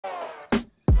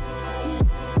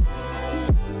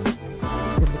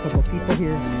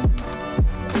here.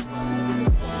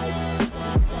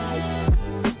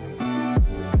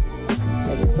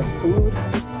 Get some food.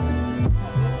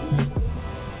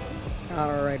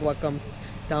 All right, welcome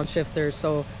downshifters.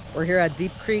 So we're here at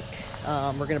Deep Creek.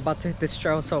 We're about to hit this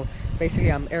trail. So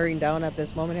basically I'm airing down at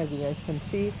this moment, as you guys can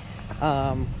see.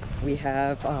 We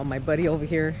have my buddy over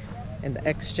here in the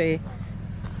XJ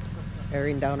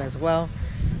airing down as well.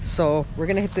 So we're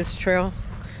gonna hit this trail,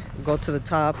 go to the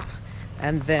top,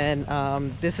 and then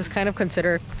this is kind of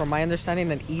considered, from my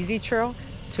understanding, an easy trail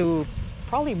to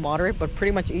probably moderate, but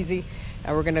pretty much easy.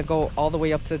 And we're gonna go all the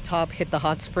way up to the top, hit the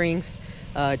hot springs,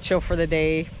 chill for the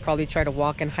day, probably try to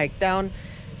walk and hike down,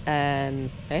 and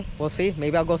hey, we'll see.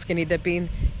 Maybe I'll go skinny dipping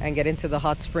and get into the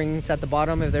hot springs at the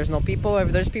bottom if there's no people.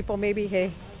 If there's people, maybe,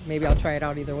 hey, maybe I'll try it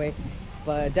out either way.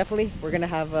 But definitely we're gonna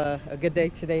have a good day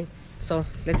today, so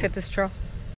let's hit this trail.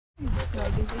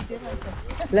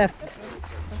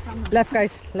 Left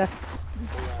guys, left.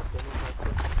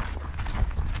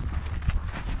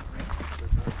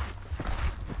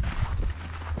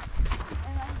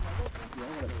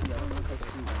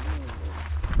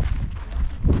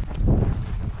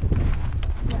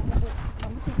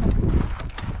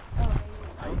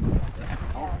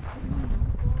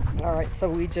 All right, so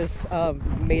we just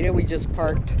made it. We just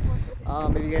parked.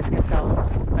 If you guys can tell,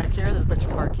 back here there's a bunch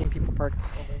of parking, people parked.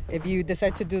 If you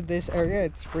decide to do this area,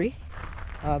 it's free.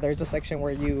 There's a section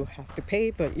where you have to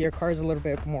pay, but your car is a little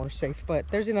bit more safe. But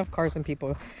there's enough cars and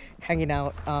people hanging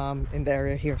out in the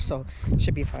area here, so it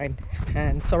should be fine.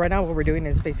 And so right now what we're doing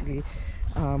is basically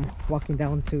walking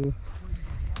down to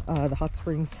the hot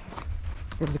springs.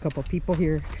 There's a couple people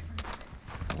here.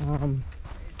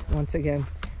 Once again,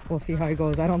 we'll see how it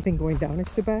goes. I don't think going down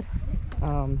is too bad,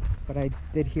 but I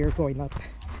did hear going up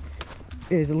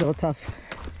is a little tough.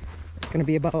 It's gonna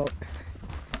be about,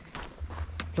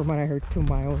 from what I heard, 2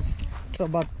 miles. So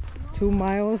about 2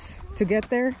 miles to get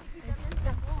there,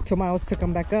 2 miles to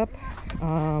come back up.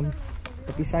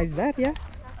 But besides that, yeah,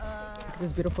 look at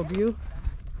this beautiful view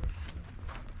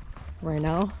right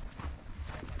now.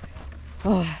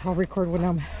 I'll record when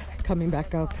I'm coming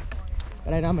back up,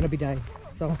 but I know I'm gonna be dying.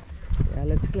 So yeah,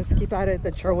 let's keep at it.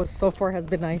 The trail so far has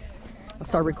been nice. I'll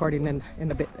start recording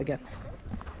in a bit again.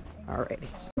 Alrighty.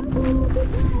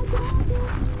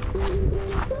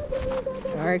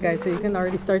 Alright guys, so you can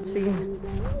already start seeing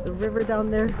the river down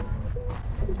there.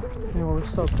 And we're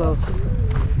so close.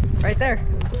 Right there.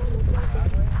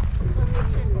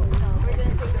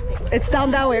 It's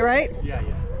down that way, right? Yeah.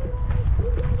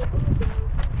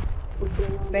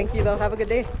 Thank you though. Have a good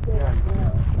day.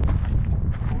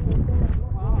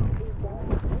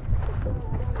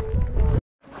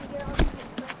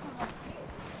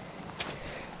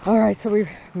 All right, so we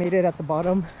made it at the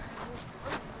bottom.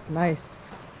 It's nice.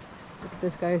 Look at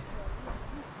this, guys.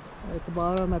 Right at the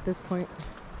bottom at this point.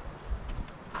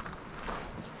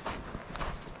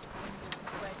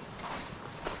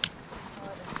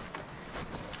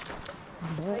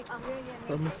 But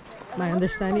from my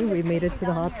understanding, we made it to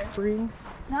the hot springs.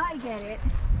 Now I get it.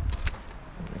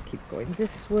 I'm gonna keep going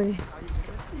this way.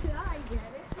 Now I get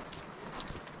it.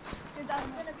 Because that's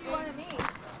gonna be one of me.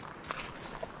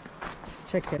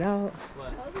 Check it out.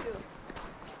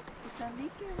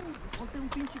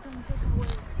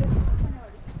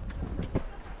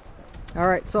 All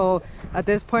right, so at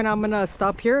this point I'm gonna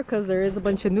stop here because there is a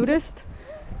bunch of nudists,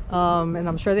 and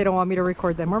I'm sure they don't want me to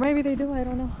record them, or maybe they do, I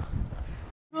don't know.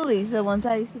 Really, the ones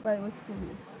I used to buy was cool.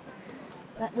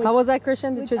 How was that,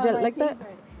 Christian? Did you like that?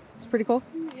 It's pretty cool.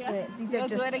 Yeah. These are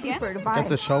just cheaper to buy. Look at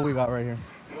the show we got right here.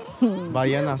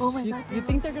 Ballenas. Oh my God. You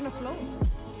think they're gonna float?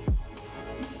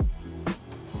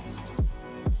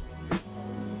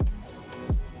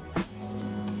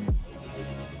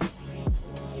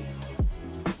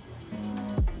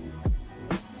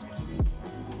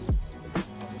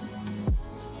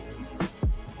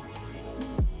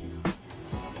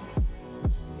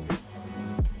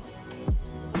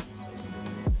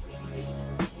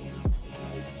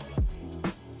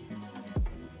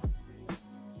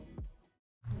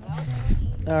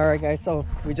 All right guys, so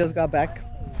we just got back.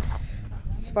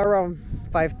 It's around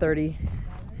 5:30.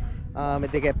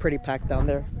 It did get pretty packed down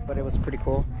there, but it was pretty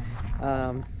cool.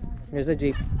 Here's a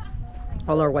Jeep.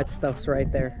 All our wet stuff's right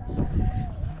there.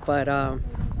 But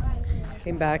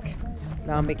came back.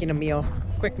 Now I'm making a meal,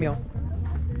 quick meal.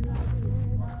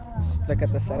 Just look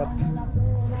at the setup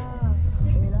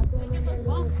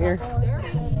here.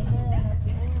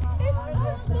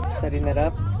 Setting it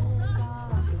up,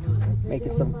 making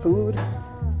some food.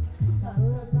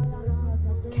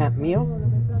 Camp meal.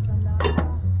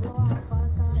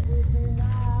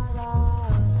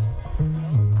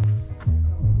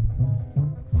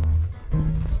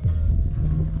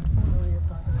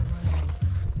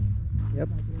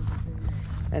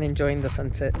 and enjoying the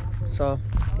sunset. So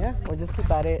yeah, we'll just keep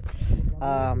at it,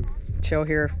 chill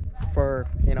here for,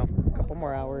 you know, a couple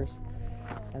more hours,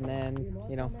 and then,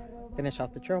 you know, finish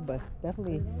off the trail. But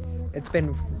definitely it's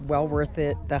been well worth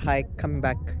it. The hike coming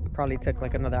back probably took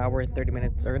like another hour and 30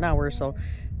 minutes or an hour, so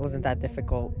it wasn't that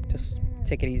difficult. Just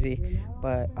take it easy.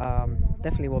 But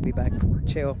definitely we'll be back.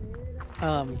 Chill.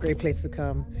 Great place to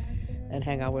come and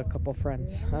hang out with a couple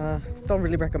friends. Don't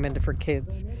really recommend it for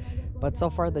kids, but so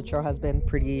far the trail has been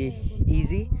pretty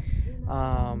easy.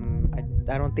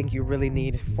 I don't think you really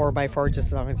need 4x4, just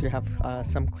as long as you have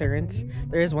some clearance.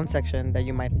 There is one section that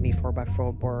you might need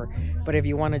 4x4, but if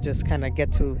you want to just kind of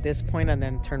get to this point and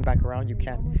then turn back around, you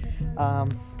can.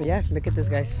 But yeah, look at this,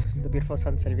 guys, the beautiful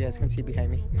sunset, if you guys can see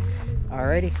behind me.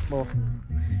 Alrighty, well,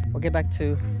 we'll get back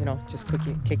to, you know, just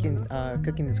cooking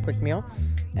this quick meal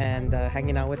and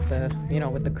hanging out with the, you know,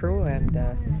 with the crew, and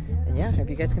yeah, if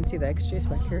you guys can see the XJs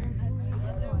back here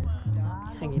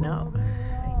hanging out.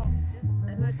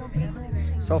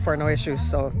 So far no issues,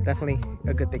 so definitely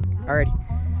a good thing. Alrighty,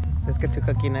 let's get to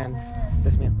cooking and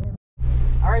this meal.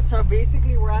 Alright, so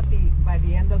basically we're at by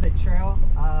the end of the trail.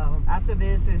 After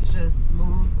this it's just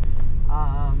smooth,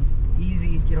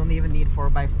 easy. You don't even need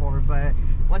 4x4. But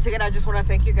once again, I just want to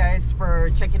thank you guys for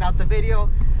checking out the video.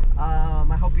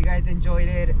 I hope you guys enjoyed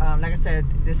it. Like I said,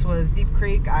 this was Deep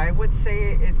Creek. I would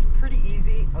say it's pretty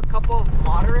easy. A couple of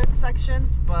moderate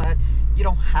sections, but you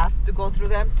don't have to go through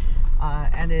them.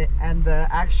 And the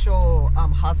actual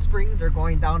hot springs, are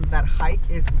going down that hike,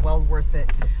 is well worth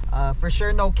it. For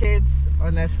sure, no kids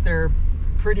unless they're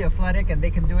pretty athletic and they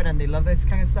can do it and they love this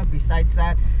kind of stuff. Besides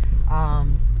that,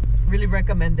 really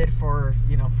recommended for,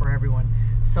 you know, for everyone.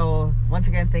 So once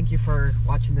again, thank you for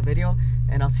watching the video,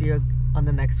 and I'll see you on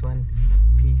the next one.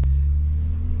 Peace.